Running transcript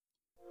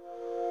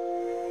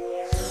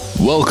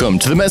Welcome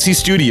to the Messy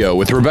Studio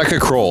with Rebecca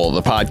Kroll,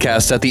 the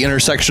podcast at the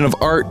intersection of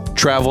art,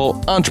 travel,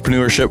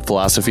 entrepreneurship,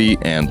 philosophy,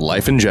 and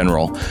life in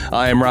general.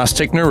 I am Ross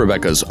Tickner,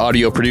 Rebecca's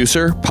audio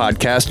producer,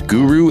 podcast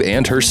guru,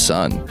 and her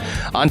son.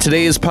 On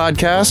today's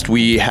podcast,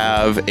 we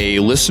have a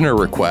listener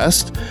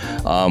request.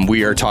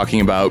 We are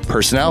talking about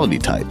personality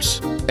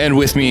types. And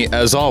with me,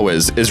 as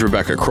always, is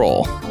Rebecca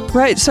Kroll.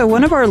 Right. So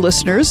one of our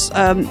listeners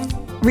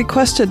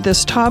requested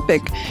this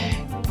topic,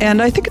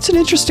 and I think it's an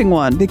interesting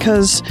one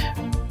because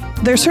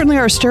there certainly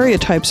are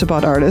stereotypes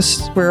about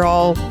artists. We're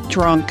all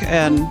drunk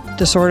and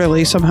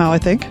disorderly somehow, I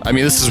think. I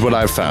mean, this is what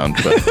I've found.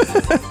 But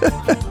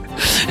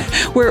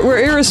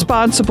we're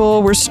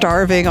irresponsible, we're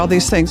starving, all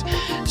these things.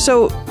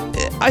 So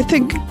I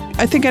think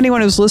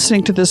anyone who's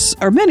listening to this,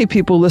 or many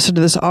people listen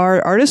to this,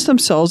 are artists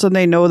themselves, and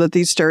they know that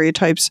these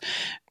stereotypes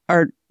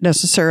aren't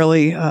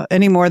necessarily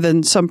any more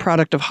than some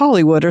product of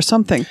Hollywood or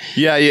something.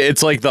 Yeah,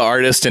 it's like the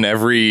artist in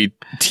every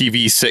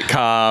TV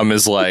sitcom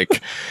is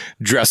like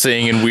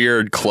dressing in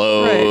weird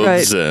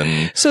clothes. Right.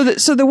 And so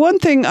the one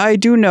thing I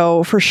do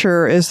know for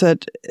sure is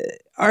that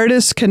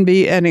artists can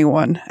be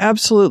anyone,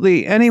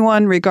 absolutely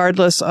anyone,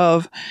 regardless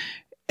of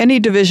any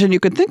division you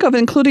could think of,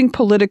 including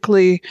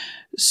politically,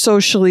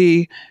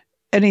 socially,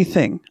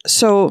 anything.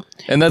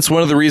 And that's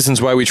one of the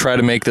reasons why we try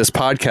to make this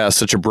podcast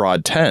such a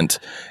broad tent,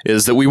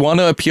 is that we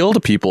want to appeal to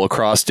people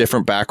across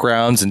different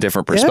backgrounds and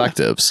different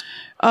perspectives.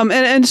 Yeah.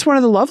 And it's one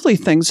of the lovely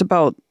things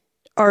about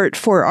art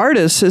for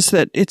artists is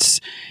that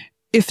it's,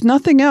 if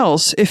nothing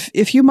else,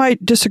 if you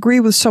might disagree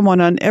with someone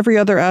on every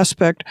other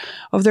aspect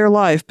of their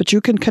life, but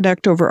you can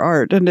connect over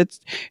art, and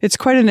it's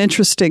quite an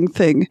interesting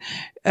thing.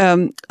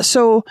 I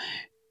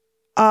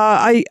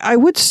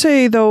would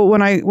say, though,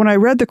 when I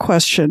read the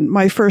question,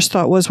 my first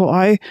thought was, well,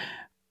 I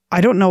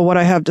don't know what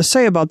I have to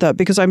say about that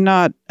because I'm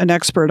not an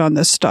expert on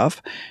this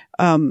stuff.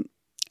 And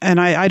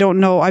I don't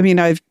know. I mean,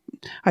 I've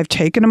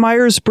taken a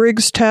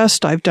Myers-Briggs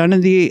test. I've done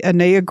the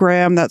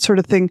Enneagram, that sort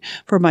of thing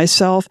for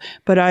myself,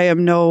 but I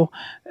am no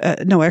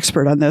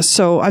expert on this.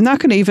 So I'm not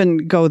going to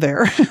even go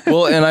there.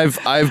 Well, and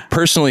I've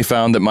personally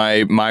found that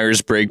my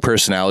Myers-Briggs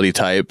personality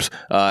type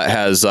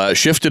has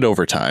shifted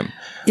over time.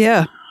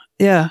 Yeah.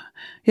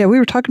 Yeah, we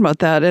were talking about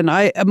that, and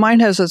mine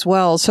has as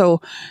well.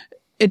 So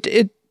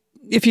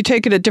if you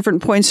take it at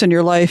different points in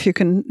your life, you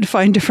can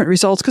find different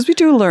results because we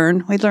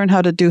learn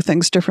how to do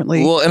things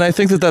differently. Well, and I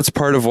think that that's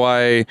part of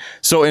why.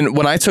 So,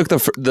 when I took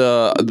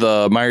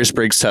the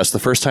Myers-Briggs test the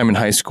first time in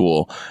high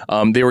school,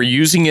 they were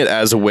using it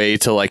as a way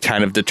to like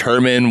kind of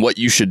determine what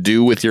you should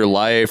do with your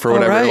life or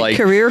whatever, like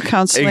career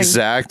counseling.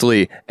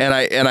 Exactly, and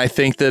I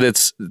think that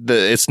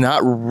it's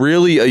not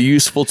really a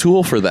useful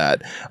tool for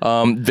that.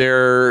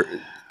 There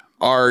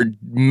are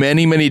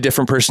many, many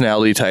different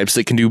personality types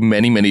that can do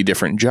many, many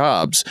different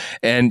jobs.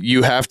 And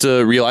you have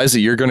to realize that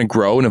you're going to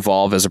grow and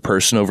evolve as a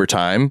person over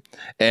time.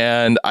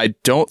 And I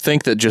don't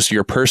think that just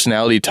your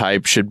personality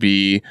type should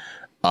be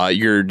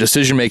your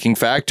decision-making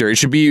factor. It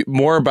should be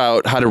more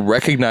about how to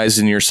recognize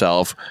in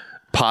yourself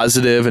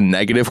positive and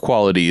negative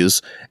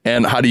qualities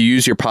and how to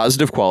use your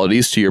positive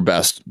qualities to your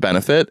best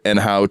benefit and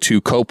how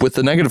to cope with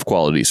the negative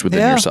qualities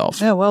within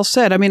yourself. Yeah, well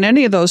said. I mean,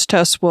 any of those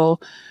tests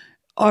will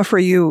offer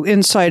you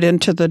insight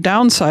into the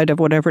downside of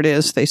whatever it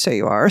is they say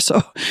you are.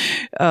 So,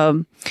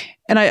 and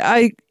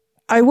I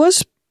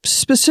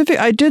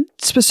did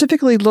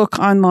specifically look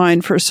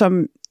online for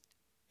some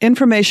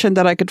information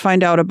that I could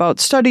find out about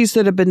studies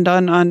that have been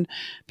done on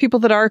people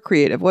that are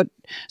creative.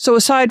 So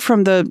aside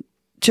from the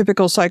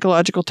typical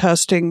psychological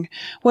testing,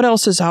 what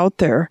else is out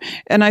there?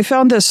 And I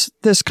found this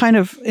kind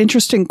of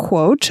interesting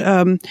quote.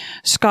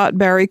 Scott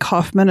Barry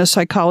Kaufman, a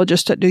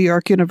psychologist at New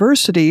York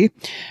University,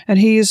 and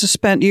he's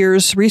spent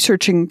years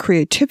researching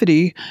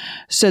creativity,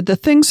 said the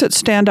things that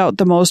stand out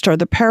the most are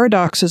the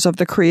paradoxes of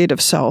the creative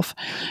self.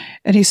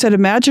 And he said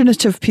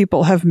imaginative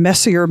people have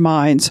messier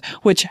minds,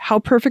 which how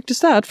perfect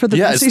is that for the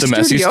Messy Studio?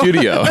 Yeah, it's the Messy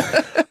Studio.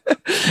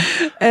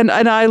 And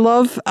I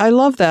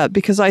love that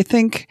because I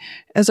think,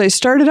 as I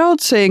started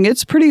out saying,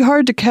 it's pretty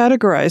hard to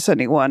categorize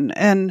anyone.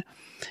 And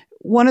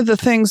one of the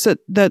things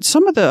that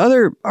some of the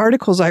other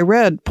articles I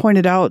read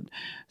pointed out,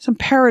 some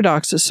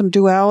paradoxes, some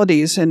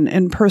dualities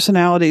in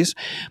personalities,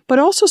 but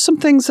also some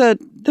things that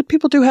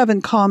people do have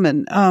in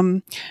common.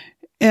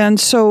 And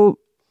so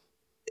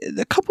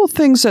a couple of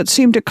things that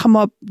seem to come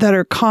up that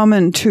are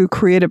common to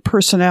creative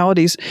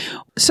personalities.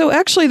 So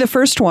actually the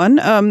first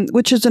one,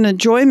 which is an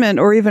enjoyment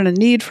or even a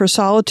need for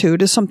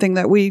solitude, is something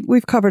that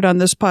we've covered on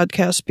this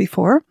podcast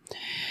before.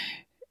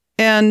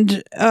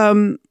 And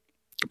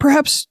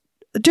perhaps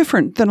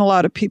different than a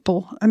lot of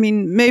people. I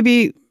mean,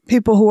 maybe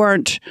people who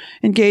aren't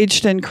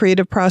engaged in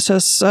creative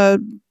process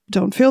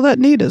don't feel that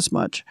need as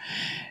much.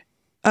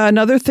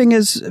 Another thing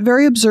is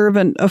very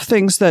observant of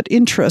things that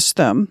interest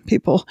them.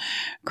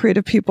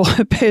 Creative people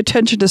pay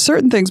attention to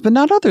certain things, but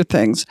not other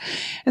things.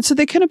 And so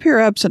they can appear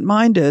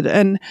absent-minded.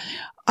 And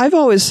I've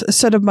always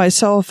said of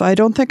myself, I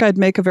don't think I'd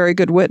make a very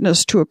good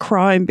witness to a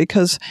crime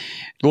because...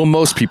 Well,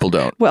 most people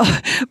don't.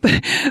 Well,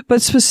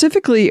 but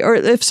specifically, or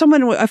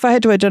if I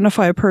had to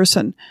identify a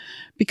person,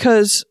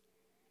 because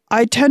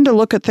I tend to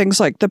look at things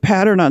like the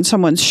pattern on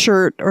someone's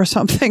shirt or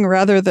something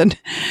rather than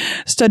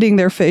studying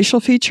their facial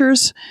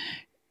features.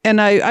 And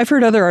I've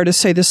heard other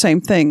artists say the same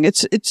thing.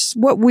 It's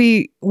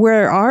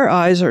where our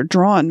eyes are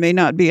drawn may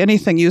not be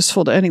anything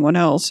useful to anyone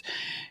else.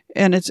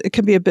 And it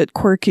can be a bit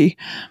quirky.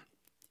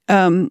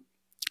 And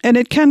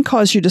it can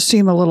cause you to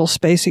seem a little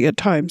spacey at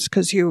times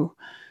because you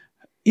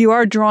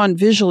are drawn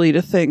visually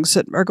to things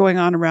that are going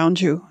on around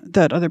you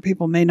that other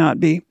people may not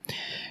be.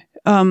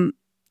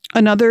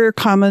 Another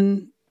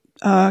common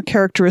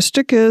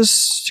characteristic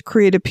is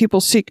creative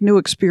people seek new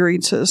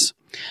experiences.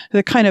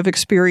 They're kind of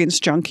experience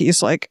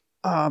junkies. Like,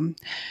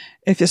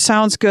 if it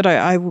sounds good,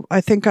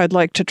 I think I'd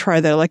like to try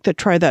that. I'd like to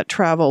try that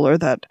travel or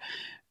that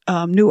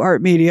new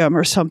art medium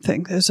or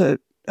something. There's a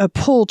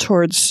pull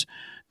towards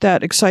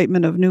that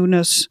excitement of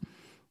newness.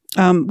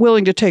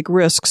 Willing to take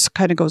risks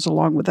kind of goes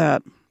along with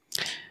that.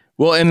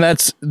 Well, and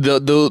that's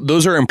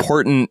those are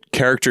important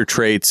character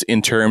traits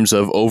in terms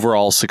of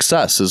overall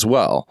success as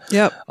well.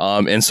 Yep.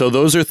 And so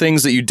those are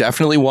things that you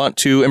definitely want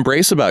to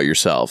embrace about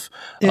yourself.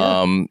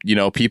 Yeah.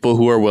 People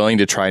who are willing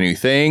to try new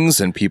things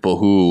and people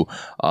who,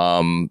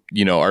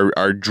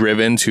 are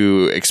driven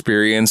to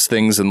experience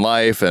things in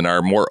life and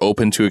are more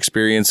open to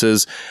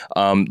experiences.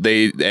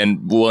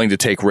 And willing to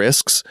take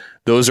risks.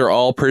 Those are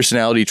all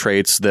personality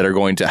traits that are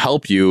going to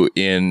help you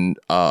in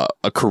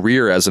a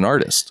career as an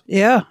artist.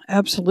 Yeah,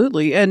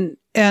 absolutely. And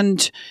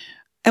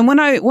when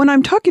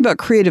I'm talking about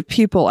creative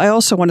people, I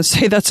also want to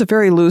say that's a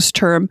very loose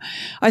term.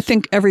 I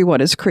think everyone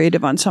is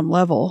creative on some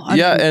level.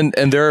 And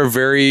there are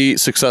very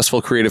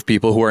successful creative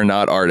people who are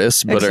not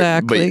artists, but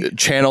exactly. but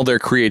channel their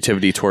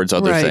creativity towards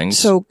other things.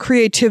 So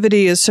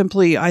creativity is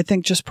simply, I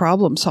think, just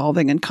problem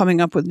solving and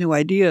coming up with new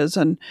ideas.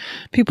 And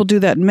people do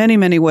that in many,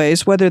 many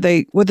ways, whether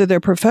their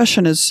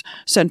profession is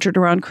centered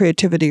around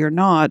creativity or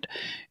not.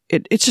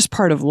 It's just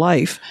part of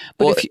life.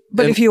 But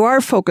if you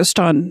are focused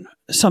on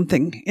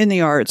something in the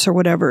arts or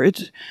whatever,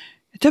 it's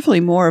definitely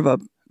more of a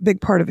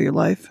big part of your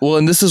life. Well,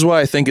 and this is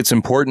why I think it's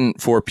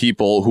important for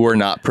people who are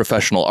not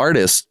professional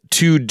artists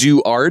to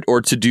do art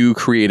or to do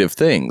creative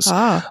things,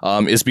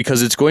 is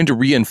because it's going to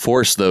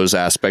reinforce those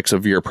aspects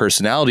of your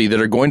personality that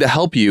are going to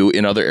help you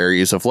in other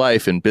areas of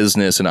life, in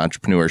business and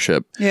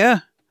entrepreneurship.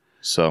 Yeah.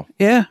 So.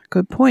 Yeah,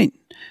 good point.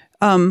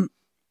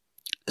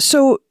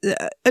 So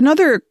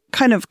another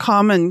kind of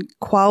common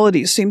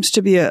quality seems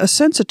to be a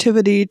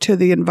sensitivity to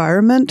the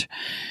environment.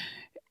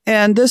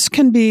 And this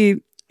can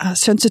be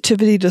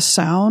sensitivity to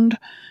sound,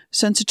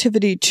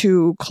 sensitivity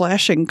to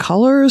clashing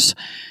colors,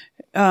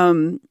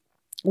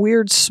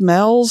 weird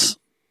smells,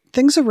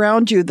 things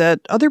around you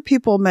that other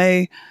people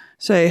may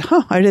say,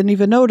 I didn't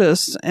even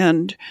notice.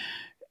 And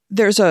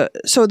there's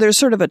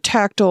sort of a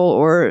tactile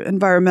or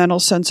environmental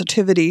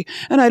sensitivity.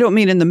 And I don't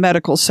mean in the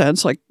medical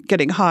sense, like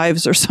getting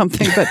hives or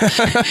something,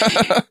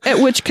 but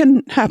which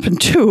can happen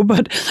too.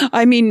 But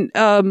I mean,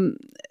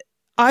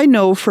 I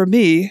know for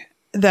me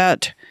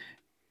that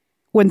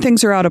when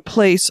things are out of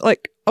place,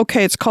 like,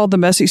 okay, it's called the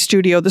messy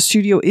studio. The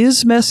studio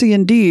is messy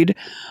indeed,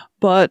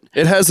 but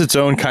it has its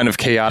own kind of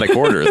chaotic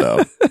order,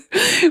 though.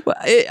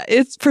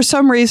 It's for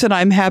some reason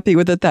I'm happy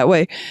with it that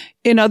way.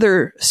 In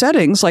other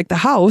settings, like the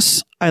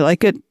house, I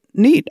like it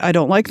neat. I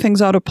don't like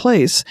things out of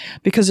place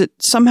because it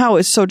somehow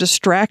is so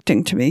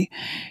distracting to me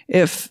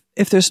if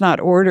there's not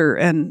order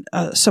and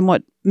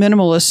somewhat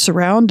minimalist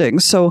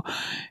surroundings. So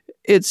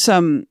it's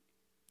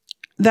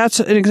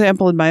that's an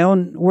example in my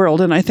own world,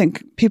 and I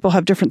think people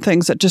have different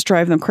things that just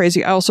drive them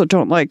crazy. I also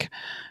don't like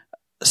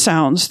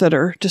sounds that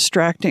are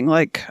distracting,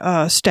 like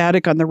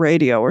static on the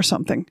radio or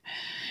something.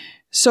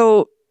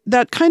 So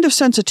that kind of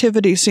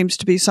sensitivity seems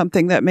to be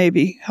something that may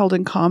be held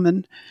in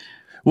common.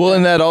 Well,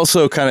 and that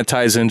also kind of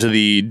ties into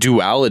the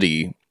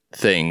duality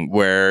thing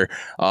where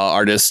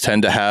artists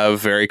tend to have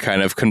very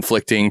kind of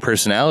conflicting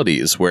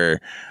personalities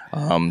where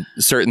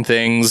certain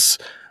things,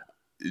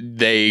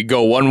 they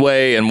go one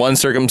way in one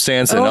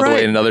circumstance and another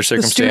way in another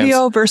circumstance. The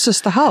studio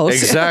versus the house.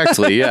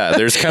 Exactly, yeah.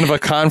 There's kind of a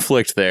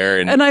conflict there.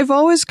 And I've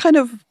always kind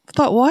of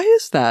thought, why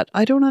is that?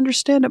 I don't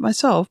understand it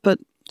myself, but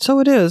so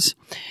it is.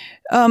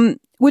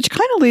 Which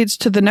kind of leads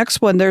to the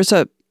next one.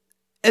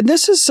 And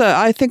this is,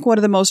 I think, one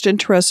of the most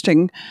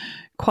interesting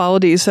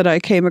qualities that I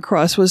came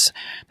across was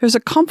there's a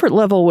comfort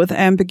level with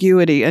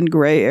ambiguity and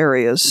gray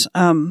areas.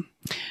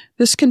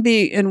 This can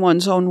be in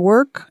one's own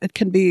work. It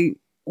can be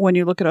when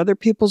you look at other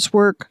people's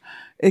work.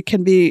 It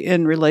can be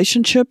in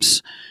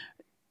relationships,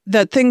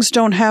 that things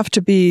don't have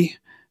to be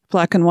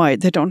black and white.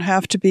 They don't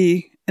have to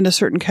be in a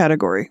certain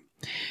category.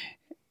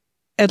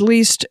 At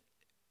least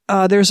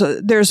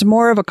there's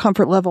more of a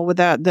comfort level with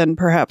that than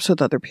perhaps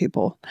with other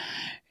people.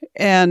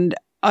 And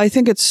I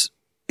think it's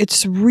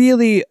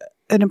really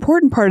an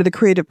important part of the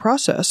creative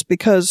process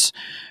because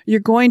you're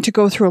going to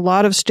go through a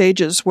lot of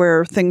stages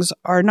where things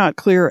are not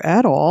clear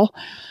at all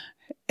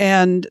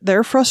and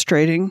they're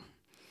frustrating.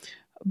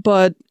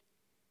 But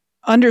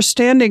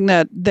understanding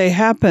that they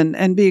happen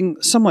and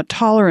being somewhat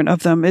tolerant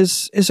of them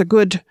is a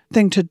good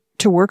thing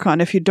to work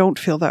on if you don't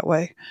feel that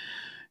way.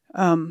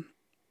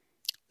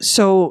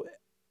 So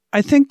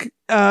I think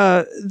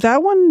that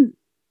one,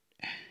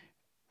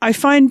 I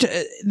find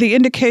the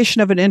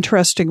indication of an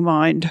interesting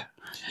mind.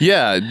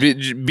 Yeah,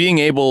 being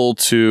able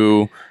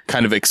to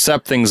kind of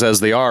accept things as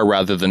they are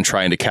rather than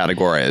trying to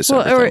categorize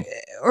everything.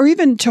 Or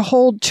even to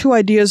hold two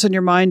ideas in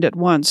your mind at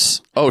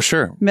once. Oh,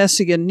 sure.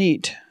 Messy and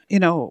neat.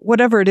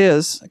 Whatever it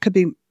is, it could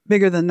be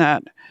bigger than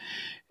that.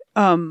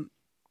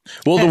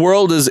 Well, the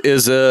world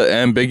is a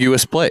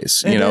ambiguous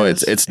place.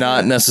 It's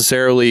not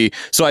necessarily.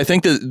 So I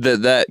think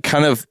that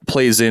kind of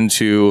plays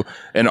into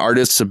an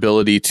artist's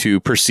ability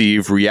to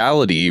perceive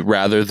reality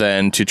rather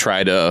than to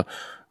try to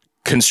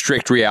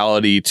constrict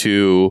reality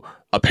to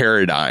a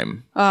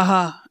paradigm.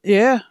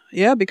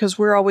 Yeah, because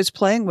we're always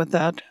playing with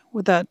that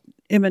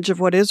image of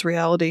what is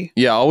reality.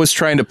 Yeah, always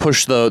trying to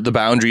push the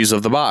boundaries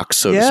of the box,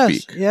 so to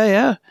speak.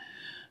 Yeah.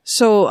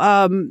 So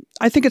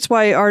I think it's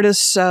why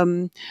artists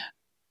can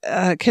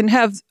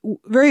have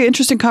very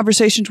interesting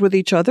conversations with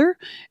each other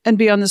and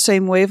be on the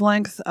same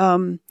wavelength,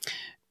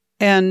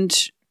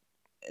 and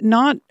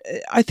not,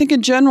 I think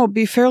in general,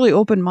 be fairly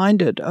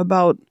open-minded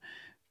about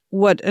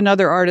what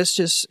another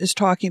artist is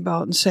talking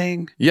about and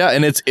saying. Yeah,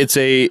 and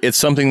it's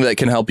something that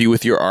can help you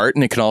with your art,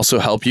 and it can also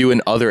help you in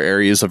other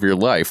areas of your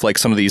life, like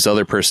some of these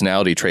other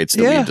personality traits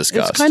that we've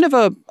discussed. It's kind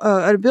of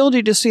an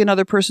ability to see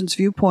another person's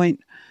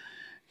viewpoint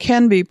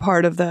can be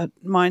part of that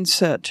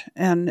mindset,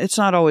 and it's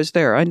not always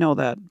there. I know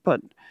that, but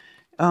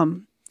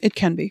it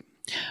can be.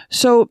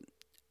 So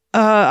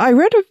I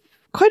read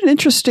quite an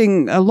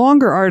interesting,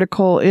 longer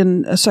article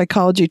in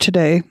Psychology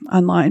Today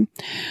online.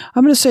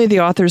 I'm going to say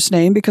the author's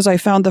name because I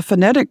found the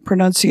phonetic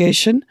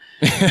pronunciation.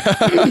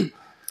 It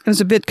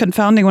was a bit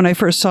confounding when I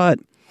first saw it.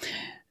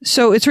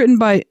 So it's written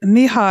by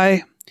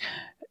Mihai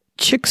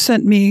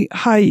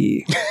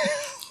Csikszentmihalyi.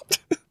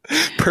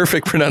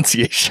 Perfect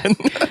pronunciation.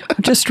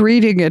 I'm just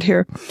reading it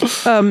here.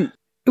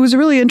 It was a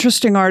really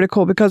interesting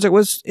article because it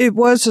was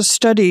a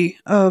study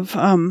of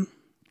of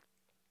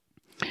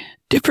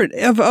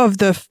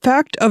the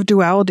fact of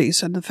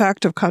dualities and the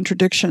fact of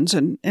contradictions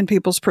in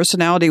people's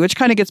personality, which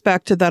kind of gets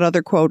back to that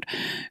other quote,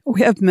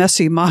 we have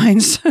messy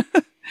minds.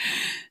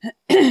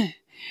 And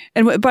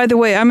by the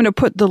way, I'm going to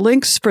put the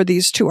links for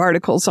these two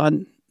articles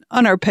on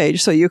our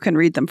page so you can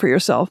read them for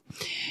yourself.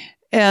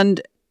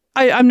 And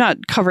I'm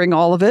not covering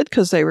all of it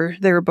because they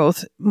were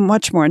both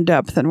much more in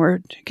depth than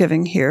we're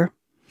giving here.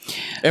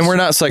 And we're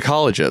not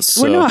psychologists.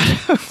 So. We're not.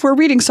 We're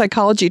reading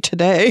Psychology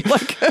Today.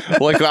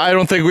 I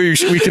don't think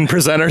we can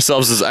present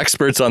ourselves as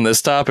experts on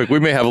this topic. We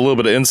may have a little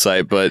bit of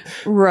insight, but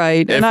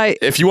right.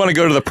 If you want to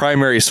go to the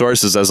primary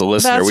sources as a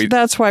listener,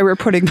 that's why we're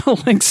putting the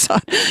links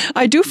on.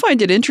 I do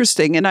find it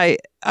interesting, and I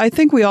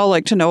think we all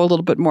like to know a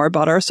little bit more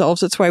about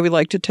ourselves. That's why we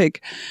like to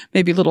take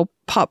maybe little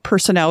pop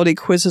personality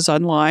quizzes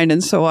online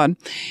and so on,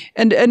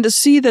 and to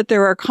see that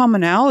there are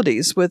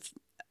commonalities with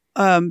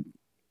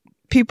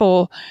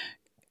people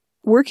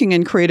working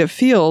in creative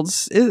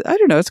fields. I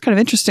don't know. It's kind of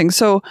interesting.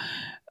 So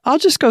I'll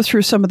just go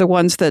through some of the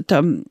ones that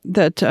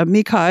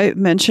Mihai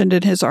mentioned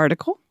in his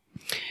article.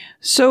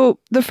 So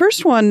the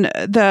first one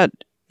that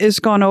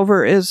is gone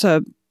over is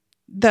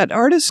that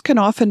artists can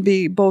often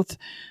be both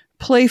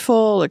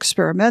playful,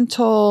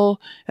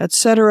 experimental,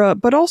 etc.,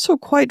 but also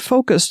quite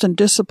focused and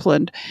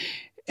disciplined.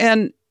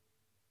 And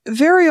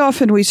very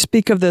often we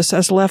speak of this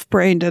as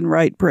left-brained and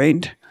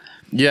right-brained.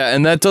 Yeah,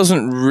 and that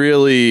doesn't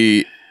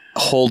really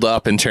hold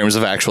up in terms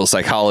of actual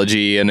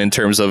psychology and in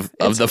terms of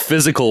the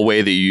physical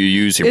way that you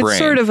use your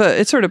brain.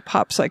 It's sort of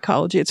pop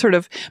psychology.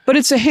 But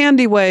it's a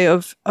handy way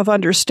of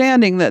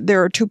understanding that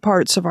there are two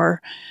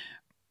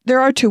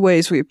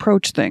ways we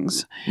approach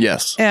things.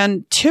 Yes.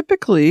 And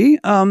typically,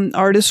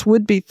 artists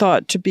would be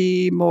thought to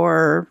be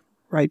more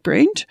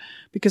right-brained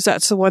because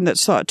that's the one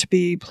that's thought to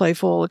be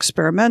playful,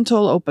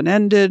 experimental,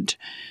 open-ended,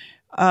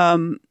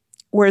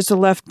 whereas the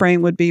left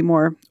brain would be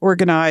more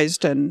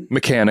organized and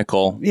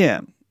mechanical.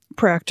 Yeah.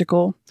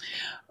 Practical.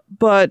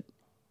 But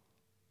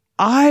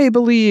I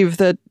believe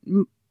that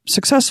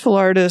successful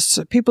artists,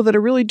 people that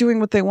are really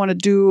doing what they want to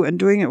do and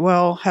doing it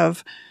well,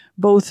 have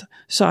both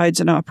sides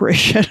in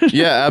operation.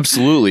 Yeah,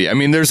 absolutely. I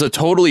mean, there's a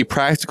totally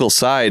practical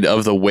side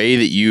of the way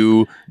that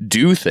you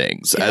do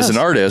things as an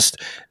artist.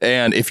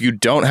 And if you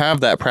don't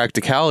have that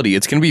practicality,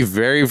 it's going to be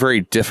very,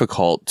 very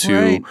difficult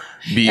to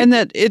be. And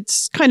that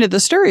it's kind of the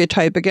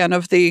stereotype again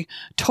of the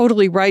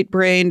totally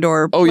right-brained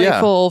or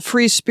playful,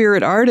 free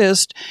spirit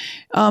artist.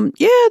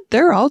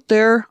 They're out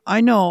there.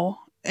 I know.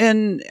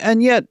 And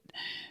yet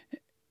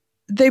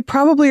they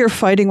probably are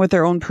fighting with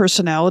their own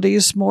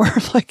personalities more,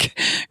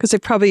 because they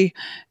probably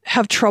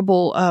have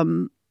trouble,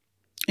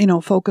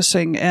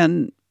 focusing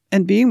and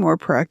being more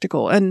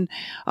practical. And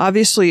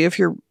obviously, if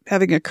you're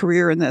having a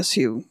career in this,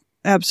 you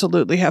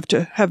absolutely have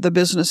to have the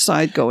business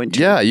side going too.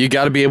 Yeah, you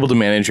got to be able to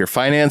manage your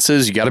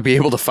finances. You got to be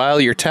able to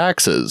file your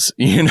taxes.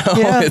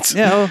 Let's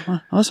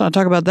not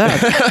talk about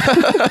that.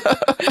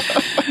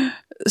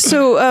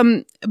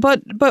 So,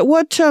 but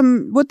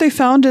what they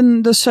found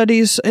in the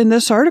studies in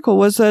this article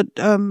was that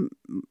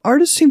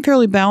artists seem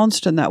fairly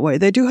balanced in that way.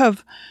 They do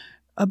have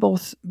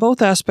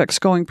both aspects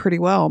going pretty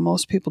well.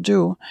 Most people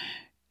do.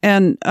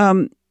 And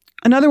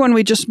another one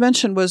we just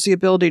mentioned was the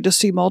ability to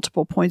see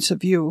multiple points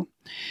of view.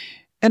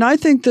 And I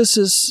think this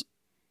is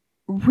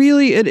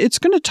really, it's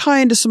going to tie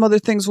into some other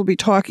things we'll be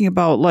talking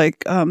about, like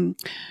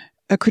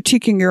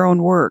critiquing your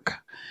own work,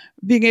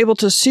 being able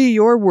to see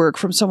your work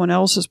from someone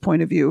else's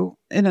point of view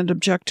in an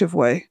objective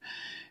way,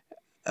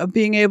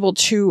 being able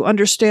to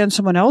understand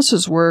someone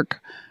else's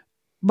work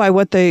by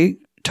what they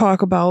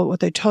talk about, what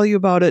they tell you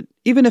about it,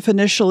 even if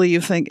initially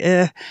you think,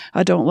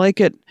 I don't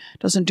like it,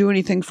 doesn't do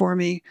anything for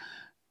me.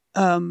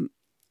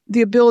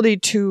 The ability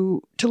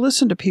to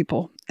listen to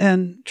people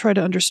and try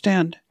to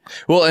understand.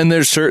 Well, and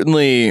there's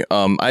certainly,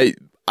 I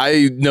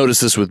notice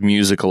this with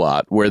music a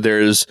lot, where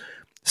there's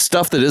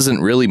stuff that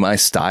isn't really my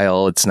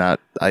style. It's not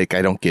like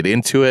I don't get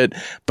into it,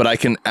 but I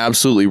can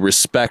absolutely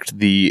respect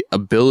the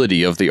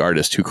ability of the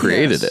artist who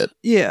created it.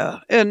 Yeah.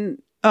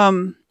 And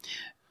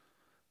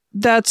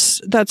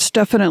that's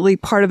definitely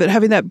part of it.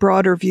 Having that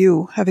broader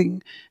view,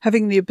 having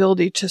the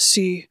ability to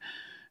see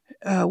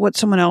what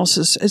someone else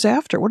is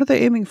after. What are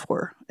they aiming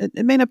for?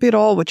 It may not be at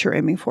all what you're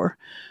aiming for,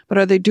 but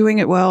are they doing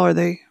it well? Are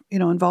they,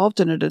 involved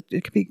in it?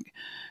 It could be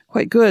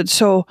quite good.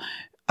 So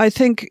I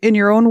think in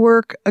your own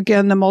work,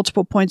 again, the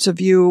multiple points of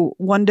view,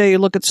 one day you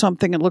look at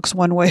something, it looks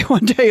one way.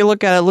 One day you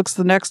look at it, it looks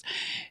the next.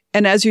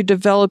 And as you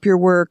develop your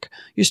work,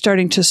 you're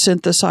starting to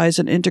synthesize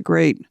and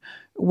integrate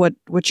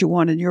what you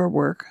want in your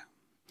work.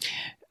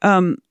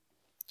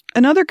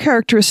 Another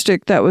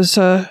characteristic that was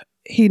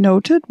he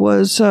noted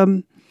was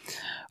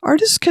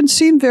artists can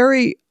seem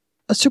very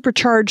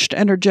supercharged,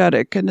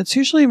 energetic, and it's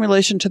usually in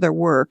relation to their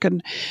work.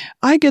 And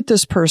I get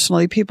this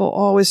personally. People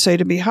always say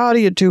to me, "How do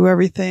you do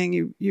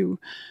everything? You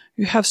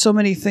have so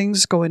many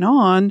things going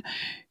on."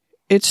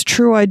 It's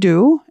true, I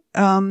do.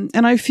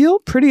 And I feel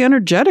pretty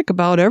energetic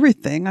about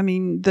everything. I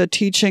mean, the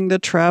teaching, the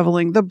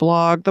traveling, the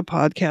blog, the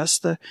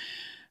podcast, the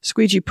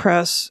squeegee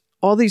press,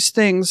 all these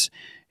things.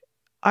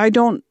 I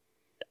don't,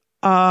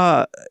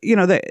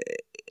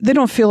 they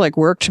don't feel like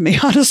work to me,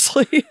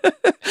 honestly,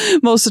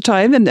 most of the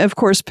time. And of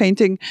course,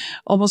 painting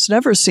almost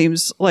never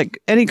seems like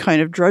any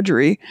kind of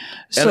drudgery.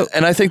 So,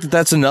 and I think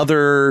that's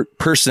another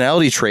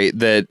personality trait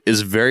that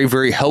is very,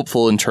 very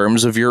helpful in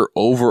terms of your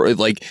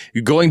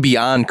going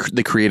beyond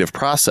the creative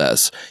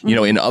process,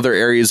 in other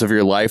areas of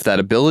your life, that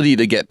ability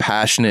to get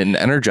passionate and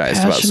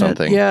energized about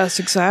something. Yes,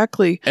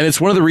 exactly. And it's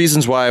one of the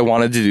reasons why I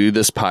wanted to do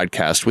this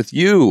podcast with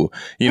you,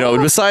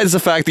 besides the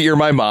fact that you're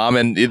my mom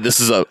and this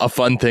is a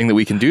fun thing that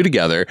we can do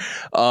together.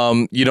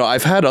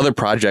 I've had other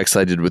projects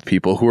I did with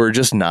people who are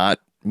just not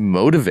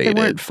motivated.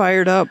 They weren't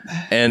fired up.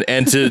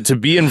 And to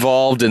be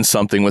involved in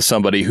something with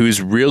somebody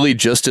who's really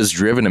just as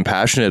driven and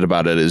passionate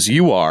about it as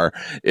you are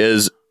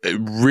is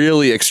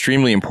really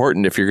extremely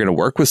important if you're going to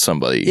work with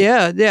somebody.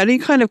 Yeah, any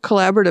kind of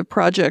collaborative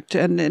project.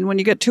 And when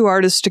you get two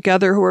artists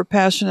together who are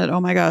passionate, oh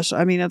my gosh,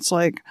 I mean, it's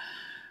like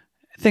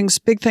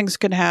big things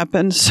can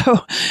happen.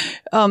 So,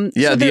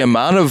 the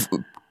amount of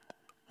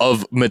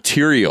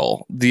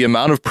material, the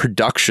amount of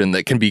production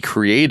that can be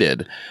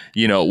created,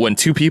 when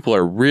two people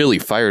are really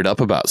fired up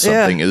about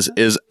something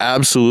is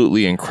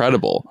absolutely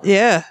incredible.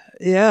 Yeah.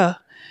 Yeah.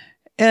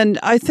 And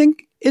I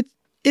think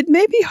it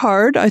may be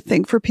hard, I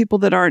think, for people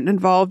that aren't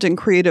involved in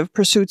creative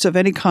pursuits of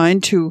any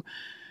kind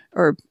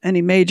or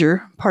any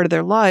major part of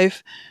their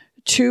life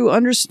to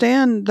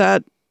understand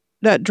that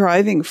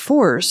driving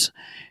force.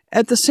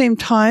 At the same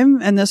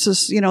time, and this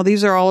is,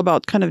 these are all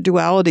about kind of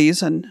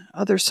dualities and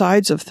other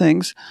sides of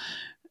things.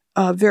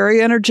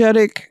 Very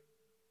energetic,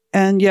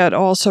 and yet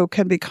also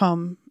can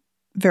become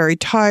very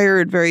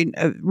tired, very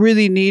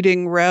really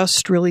needing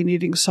rest, really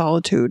needing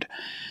solitude.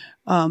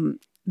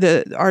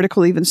 The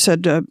article even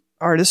said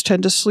artists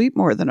tend to sleep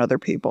more than other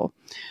people.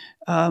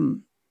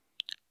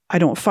 I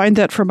don't find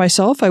that for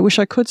myself. I wish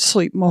I could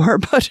sleep more,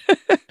 but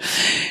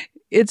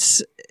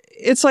it's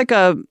like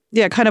kind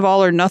of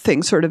all or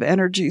nothing sort of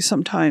energy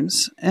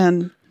sometimes.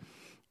 And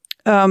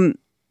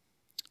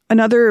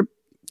another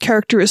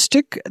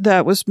characteristic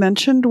that was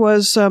mentioned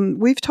was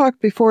we've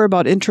talked before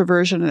about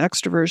introversion and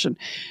extroversion,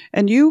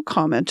 and you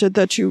commented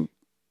that you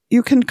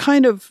can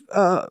kind of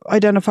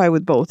identify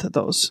with both of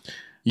those.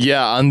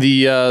 Yeah, on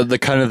the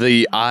kind of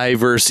the I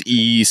versus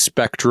E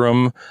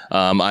spectrum,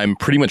 I'm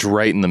pretty much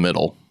right in the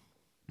middle.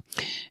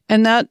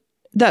 And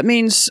that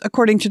means,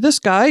 according to this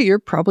guy, you're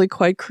probably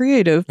quite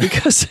creative,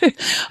 because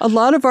a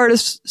lot of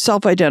artists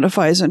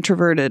self-identify as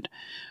introverted.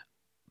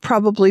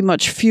 Probably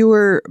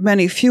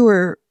many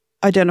fewer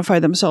identify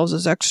themselves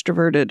as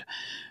extroverted.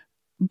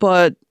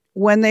 But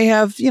when they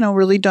have,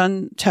 really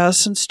done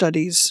tests and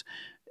studies,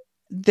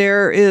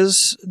 there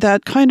is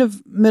that kind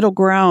of middle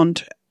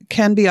ground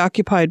can be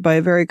occupied by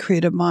a very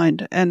creative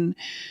mind. And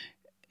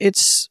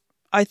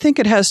I think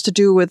it has to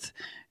do with,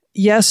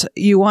 yes,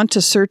 you want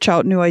to search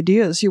out new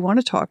ideas. You want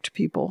to talk to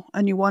people,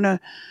 and you want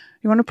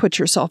to put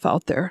yourself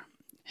out there.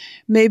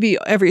 Maybe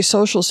every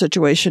social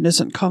situation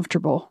isn't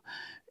comfortable,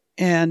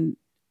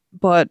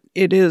 but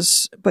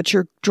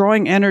you're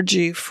drawing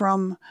energy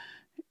from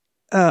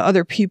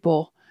other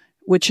people,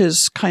 which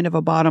is kind of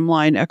a bottom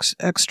line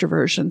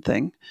extroversion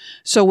thing.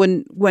 So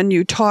when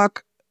you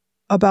talk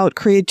about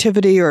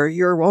creativity or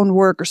your own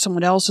work or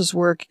someone else's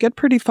work, you get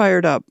pretty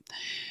fired up.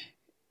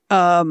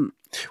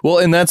 Well,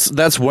 and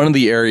that's one of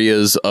the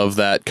areas of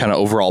that kind of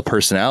overall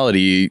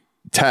personality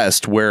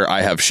test where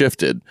I have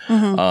shifted.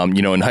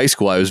 You know, in high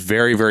school, I was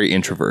very, very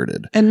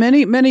introverted. And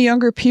many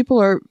younger people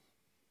are,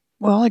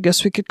 well, I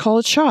guess we could call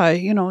it shy.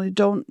 You know, you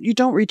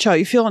don't reach out.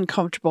 You feel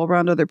uncomfortable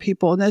around other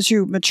people. And as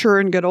you mature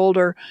and get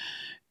older,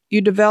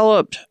 you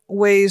developed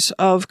ways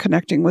of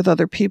connecting with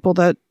other people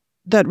that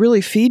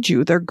really feed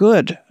you. They're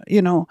good,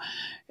 you know,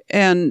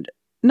 and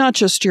not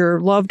just your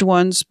loved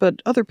ones,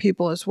 but other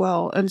people as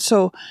well. And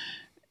so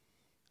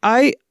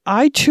I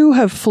too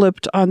have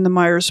flipped on the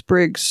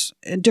Myers-Briggs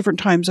in different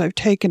times I've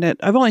taken it.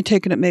 I've only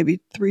taken it maybe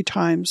 3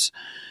 times,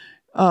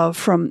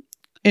 from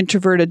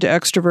introverted to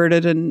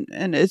extroverted.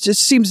 And it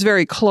just seems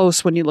very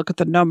close when you look at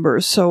the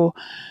numbers. So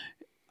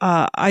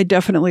I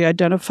definitely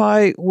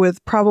identify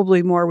with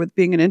probably more with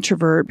being an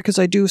introvert because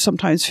I do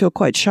sometimes feel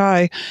quite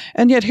shy.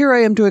 And yet here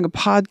I am doing a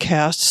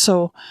podcast,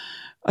 so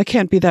I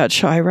can't be that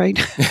shy, right?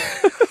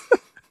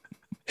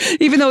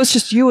 Even though it's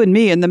just you and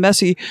me in the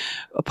messy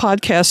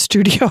podcast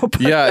studio.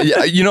 Yeah,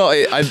 you know,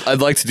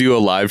 I'd like to do a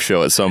live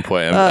show at some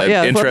point.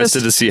 I'm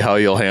interested to see how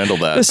you'll handle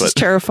that. This is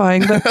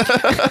terrifying. But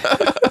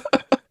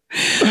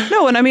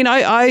no, and I mean,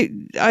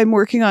 I'm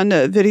working on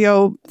a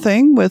video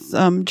thing with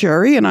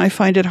Jerry, and I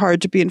find it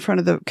hard to be in front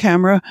of the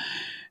camera,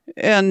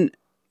 and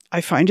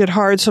I find it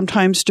hard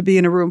sometimes to be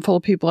in a room full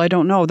of people I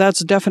don't know.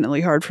 That's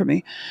definitely hard for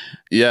me.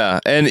 Yeah.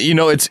 And, you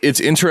know, it's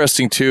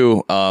interesting,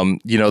 too.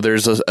 You know,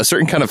 there's a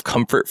certain kind of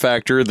comfort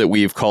factor that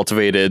we've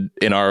cultivated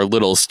in our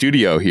little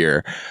studio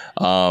here.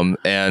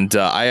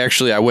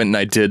 I went and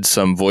I did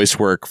some voice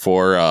work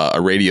for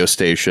a radio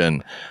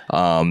station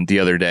the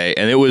other day.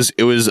 And it was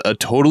a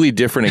totally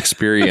different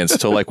experience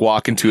to like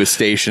walk into a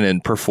station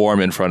and perform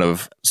in front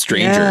of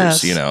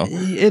strangers, you know?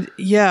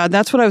 Yeah.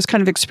 That's what I was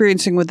kind of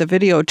experiencing with the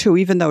video, too.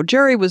 Even though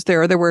Jerry was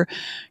there were,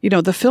 you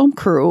know, the film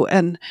crew,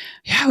 and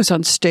I was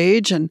on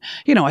stage, and,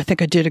 you know, I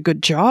think I did a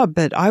good job,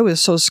 but I was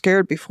so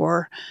scared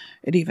before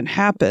it even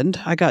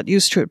happened. I got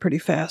used to it pretty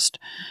fast.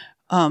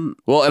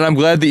 Well, and I'm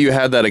glad that you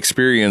had that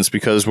experience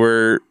because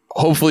we're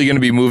hopefully going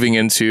to be moving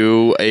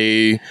into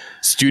a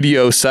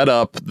studio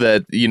setup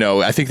that, you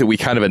know, I think that we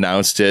kind of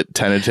announced it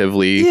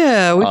tentatively.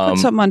 Yeah, we put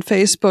something on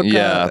Facebook.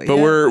 But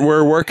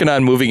we're working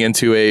on moving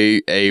into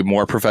a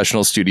more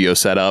professional studio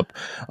setup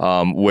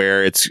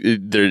where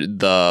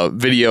the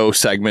video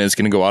segment is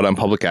going to go out on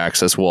public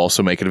access. We'll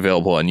also make it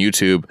available on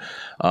YouTube.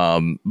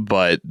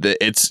 But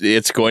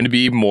it's going to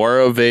be more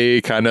of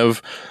a kind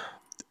of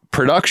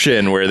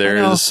production where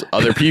there's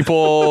other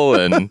people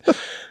and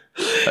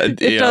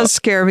it does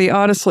scare me,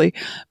 honestly,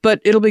 but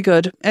it'll be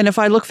good. And if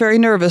I look very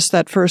nervous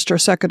that first or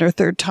second or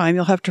third time,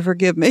 you'll have to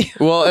forgive me.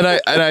 Well, and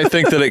I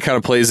think that it kind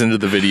of plays into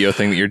the video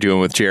thing that you're doing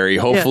with Jerry.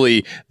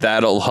 Hopefully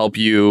that'll help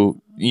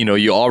you. You know,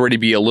 you already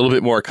be a little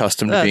bit more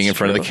accustomed to being in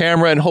front of the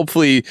camera, and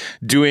hopefully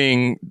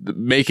making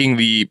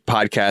the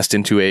podcast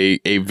into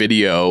a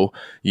video,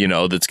 you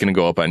know, that's going to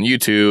go up on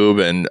YouTube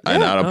and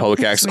out on public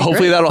access.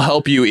 Hopefully that'll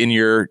help you in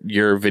your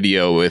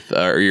video with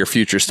or your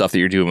future stuff that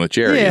you're doing with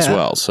Jerry as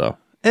well. So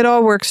it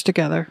all works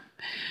together.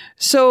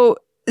 So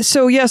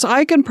yes,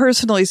 I can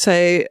personally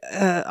say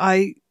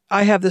I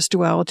have this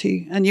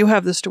duality and you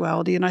have this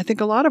duality. And I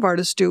think a lot of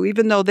artists do,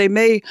 even though they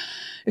may,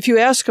 if you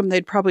ask them,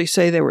 they'd probably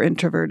say they were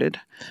introverted.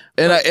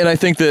 And I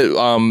think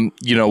that,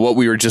 you know, what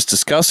we were just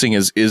discussing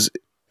is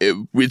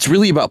it's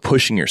really about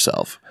pushing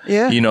yourself.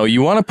 Yeah. You know,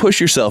 you want to push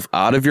yourself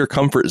out of your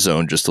comfort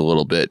zone just a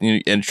little bit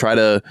and try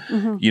to,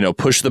 you know,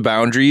 push the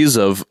boundaries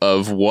of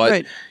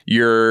what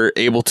you're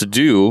able to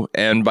do.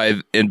 And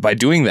by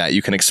doing that,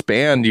 you can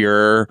expand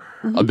your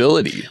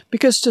ability.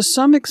 Because to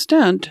some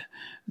extent,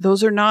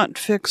 those are not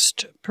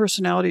fixed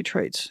personality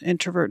traits,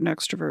 introvert and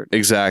extrovert.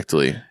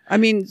 Exactly. I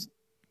mean,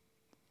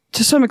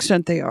 to some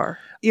extent they are.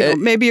 You know,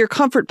 maybe your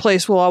comfort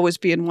place will always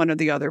be in one or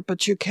the other,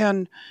 but you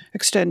can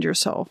extend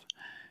yourself.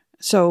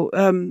 So,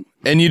 and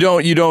you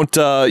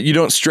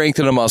don't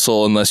strengthen a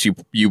muscle unless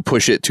you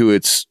push it to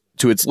its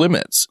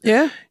limits.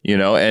 Yeah. You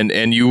know,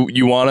 and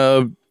you want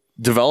to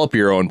develop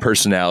your own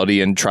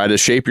personality and try to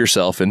shape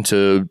yourself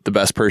into the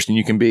best person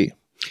you can be.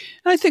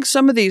 I think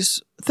some of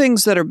these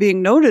things that are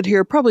being noted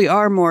here probably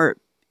are more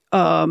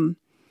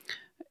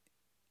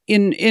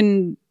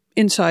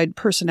inside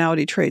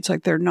personality traits.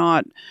 Like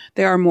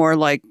they are more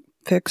like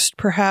fixed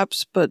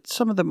perhaps, but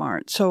some of them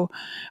aren't. So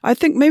I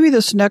think maybe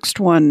this next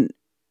one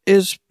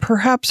is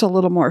perhaps a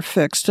little more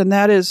fixed. And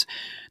that is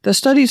the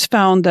studies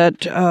found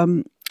that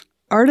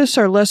artists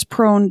are less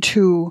prone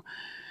to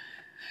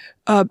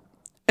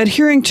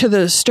adhering to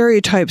the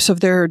stereotypes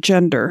of their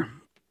gender.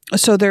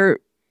 So they're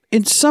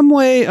in some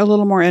way a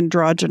little more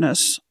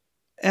androgynous.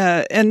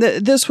 And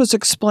this was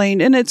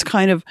explained, and it's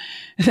kind of,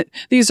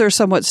 these are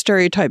somewhat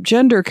stereotyped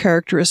gender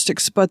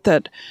characteristics, but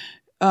that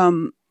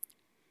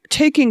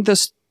taking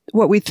this,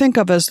 what we think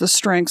of as the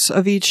strengths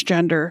of each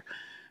gender,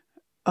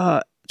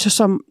 to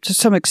some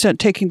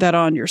extent, taking that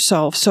on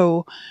yourself.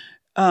 So,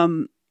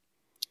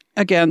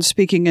 again,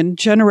 speaking in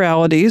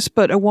generalities,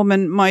 but a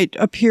woman might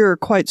appear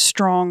quite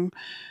strong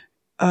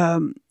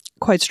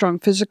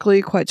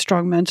physically, quite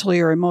strong mentally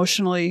or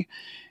emotionally,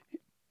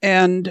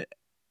 and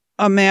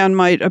an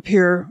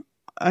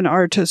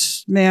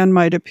artist man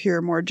might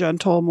appear more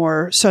gentle,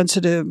 more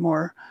sensitive,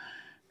 more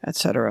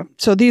etc.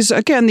 So these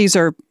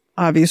are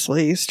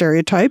obviously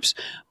stereotypes,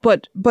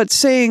 but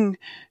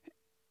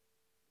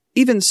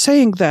even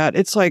saying that,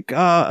 it's like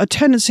a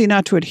tendency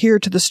not to adhere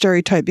to the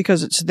stereotype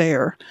because it's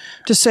there.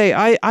 To say,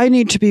 I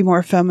need to be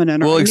more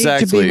feminine, or Well, I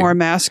exactly. need to be more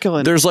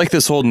masculine. There's like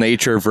this whole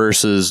nature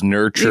versus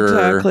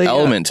nurture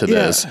element to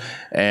this.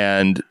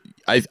 And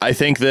I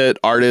think that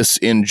artists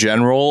in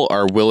general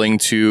are willing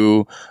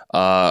to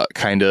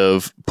kind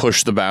of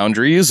push the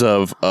boundaries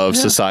of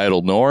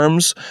societal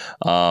norms.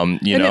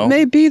 It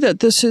may be that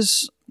this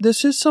is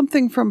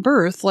something from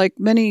birth, like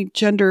many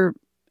gender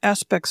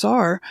aspects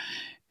are,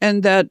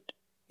 and that,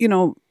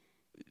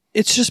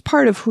 it's just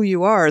part of who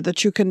you are,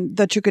 that you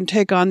can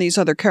take on these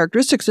other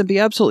characteristics and be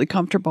absolutely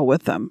comfortable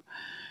with them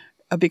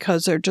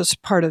because they're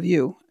just part of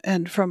you,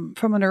 and from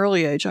an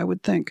early age, I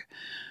would think.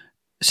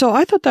 So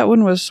I thought that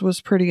one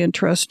was pretty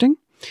interesting.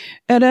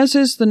 And as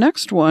is the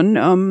next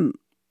one,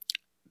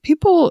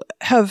 people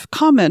have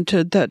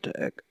commented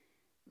that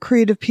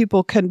creative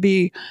people can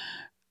be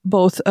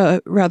both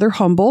rather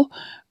humble,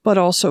 but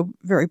also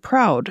very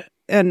proud.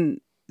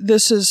 And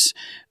this is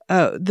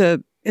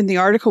in the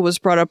article was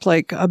brought up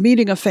like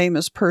meeting a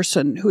famous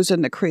person who's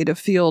in the creative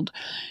field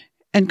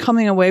and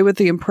coming away with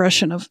the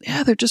impression of,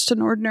 they're just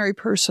an ordinary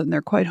person.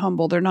 They're quite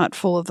humble. They're not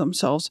full of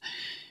themselves.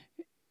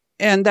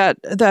 And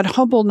that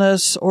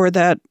humbleness or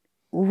that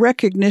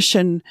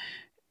recognition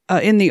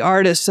in the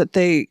artist that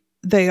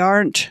they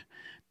aren't,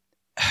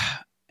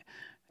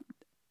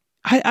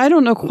 I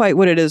don't know quite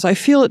what it is. I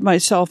feel it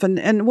myself.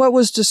 And what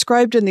was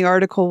described in the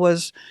article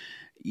was,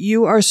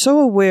 you are so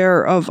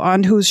aware of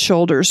on whose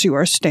shoulders you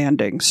are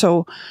standing.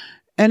 So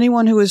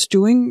anyone who is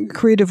doing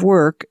creative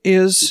work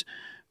is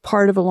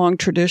part of a long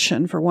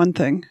tradition, for one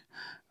thing,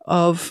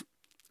 of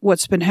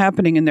what's been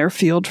happening in their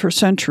field for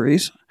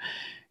centuries.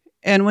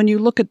 And when you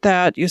look at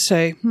that, you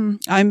say,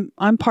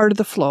 I'm part of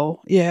the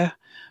flow,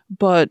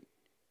 but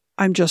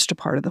I'm just a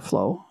part of the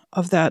flow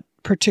of that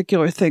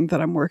particular thing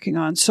that I'm working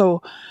on.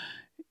 So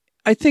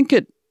I think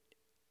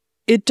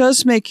it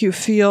does make you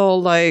feel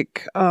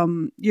like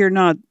you're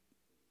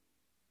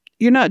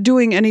not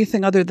doing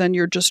anything other than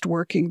you're just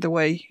working the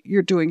way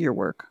you're doing your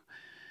work.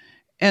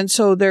 And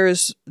so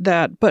there's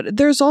that. But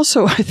there's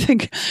also, I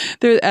think,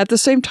 there at the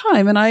same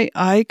time, and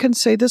I can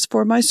say this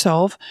for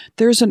myself,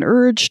 there's an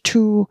urge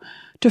to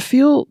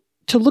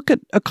look at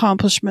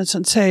accomplishments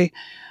and say,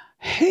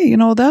 hey,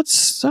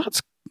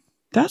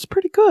 that's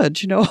pretty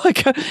good.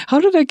 Like, how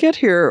did I get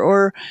here?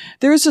 Or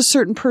there is a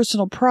certain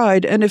personal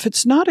pride. And if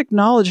it's not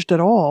acknowledged at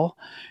all,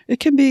 it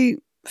can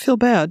feel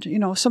bad.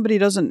 If somebody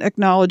doesn't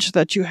acknowledge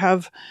that you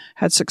have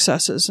had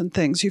successes and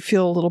things, you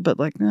feel a little bit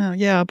like,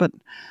 but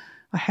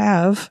I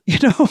have,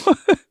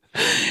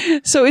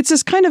 So it's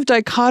this kind of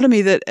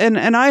dichotomy that,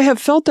 and I have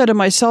felt that in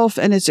myself,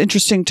 and it's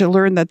interesting to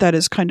learn that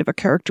is kind of a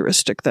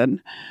characteristic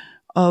then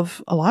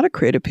of a lot of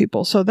creative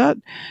people. So that,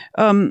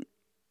 and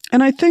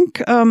I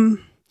think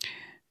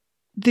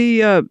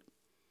the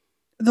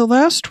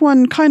last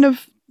one kind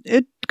of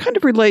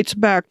relates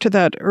back to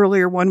that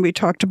earlier one we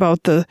talked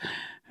about, the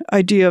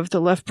idea of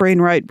the left brain,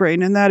 right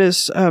brain, and that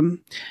is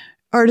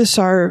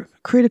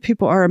creative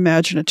people are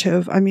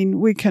imaginative. I mean,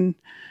 we can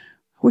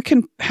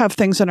have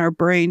things in our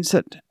brains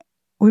that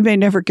we may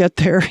never get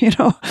there,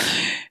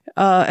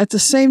 At the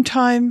same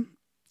time,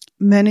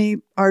 many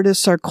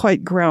artists are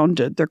quite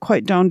grounded. They're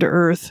quite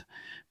down-to-earth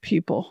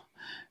people.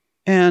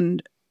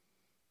 And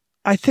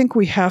I think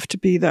we have to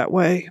be that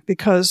way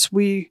because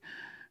we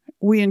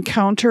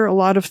encounter a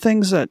lot of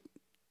things that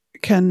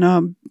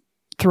can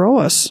throw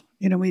us.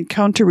 We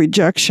encounter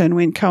rejection,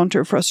 we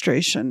encounter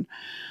frustration,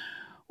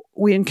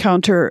 we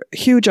encounter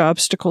huge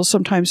obstacles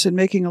sometimes in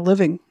making a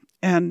living.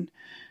 And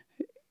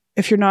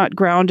if you're not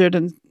grounded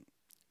and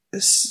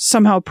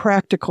somehow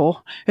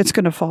practical, it's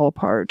going to fall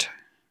apart.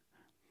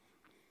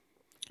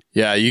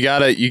 Yeah, you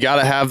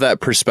gotta have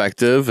that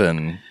perspective,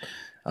 and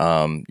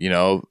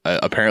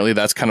apparently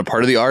that's kind of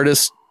part of the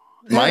artist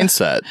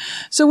mindset.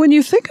 So when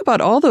you think about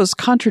all those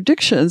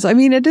contradictions, I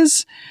mean, it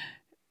is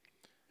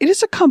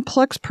a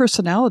complex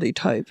personality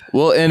type.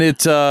 Well, and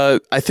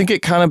I think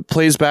it kind of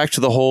plays back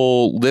to the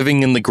whole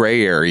living in the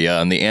gray area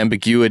and the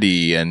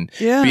ambiguity and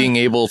being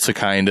able to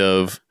kind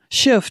of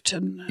shift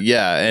and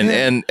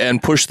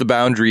push the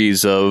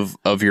boundaries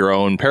of your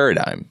own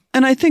paradigm.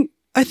 And I think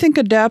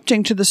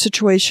adapting to the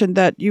situation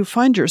that you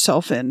find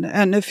yourself in.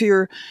 And if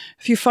you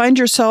find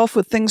yourself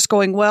with things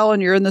going well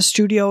and you're in the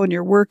studio and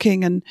you're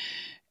working and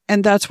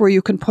that's where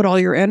you can put all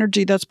your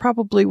energy, that's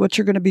probably what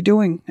you're going to be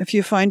doing. If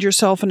you find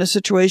yourself in a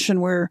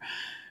situation where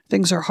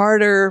things are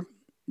harder,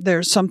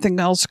 there's something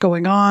else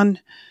going on,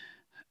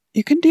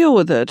 you can deal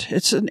with it.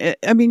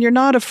 You're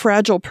not a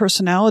fragile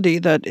personality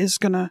that is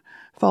going to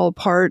fall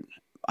apart.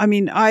 I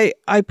mean, I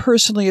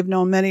personally have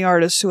known many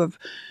artists who have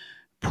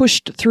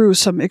pushed through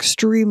some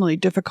extremely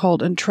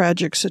difficult and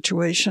tragic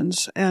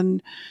situations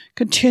and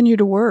continue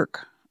to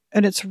work.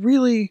 And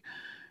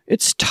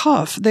it's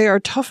tough. They are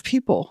tough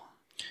people.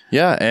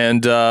 Yeah.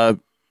 And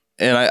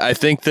I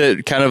think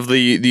that kind of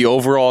the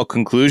overall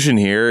conclusion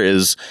here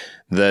is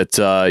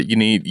that you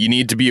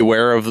need to be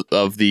aware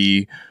of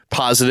the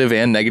positive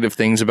and negative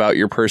things about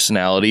your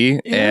personality,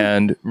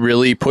 and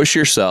really push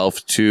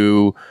yourself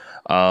to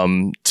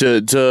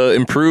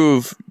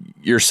improve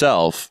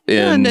yourself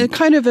and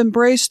kind of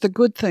embrace the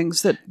good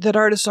things that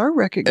artists are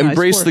recognized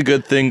embrace for. the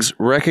good things,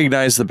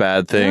 recognize the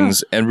bad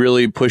things, and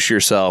really push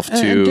yourself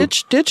to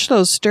and ditch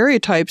those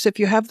stereotypes if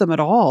you have them at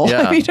all.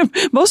 Yeah. I mean,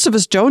 most of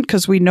us don't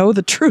because we know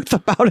the truth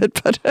about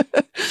it, but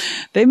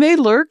they may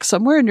lurk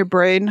somewhere in your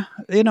brain,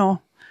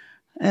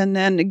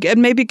 and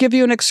maybe give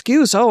you an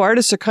excuse. Oh,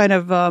 artists are kind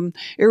of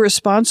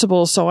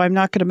irresponsible, so I'm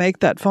not going to make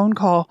that phone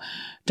call.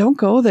 Don't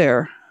go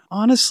there.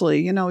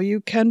 Honestly,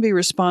 you can be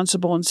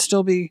responsible and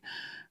still be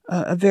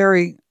a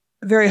very,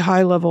 very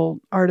high level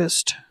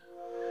artist.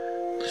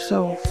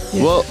 So,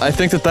 yeah. Well, I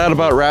think that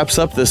about wraps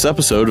up this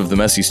episode of The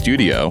Messy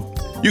Studio.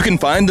 You can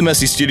find The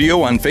Messy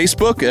Studio on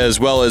Facebook, as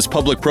well as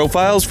public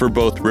profiles for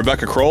both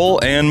Rebecca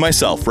Kroll and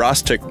myself,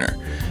 Ross Tickner.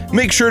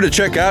 Make sure to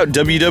check out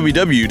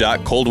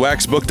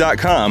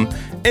www.coldwaxbook.com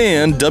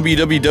and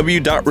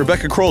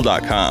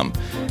www.rebeccakroll.com,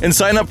 and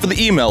sign up for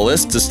the email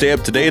list to stay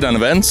up to date on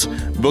events,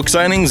 book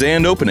signings,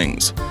 and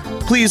openings.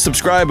 Please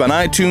subscribe on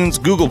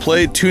iTunes, Google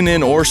Play,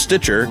 TuneIn, or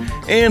Stitcher,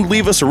 and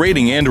leave us a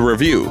rating and a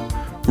review.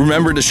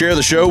 Remember to share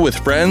the show with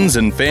friends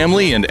and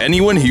family and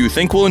anyone who you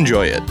think will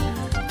enjoy it.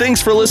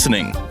 Thanks for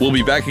listening. We'll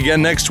be back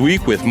again next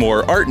week with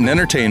more art and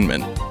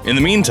entertainment. In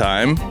the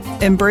meantime,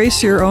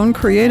 embrace your own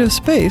creative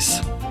space.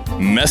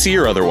 Messy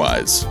or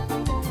otherwise.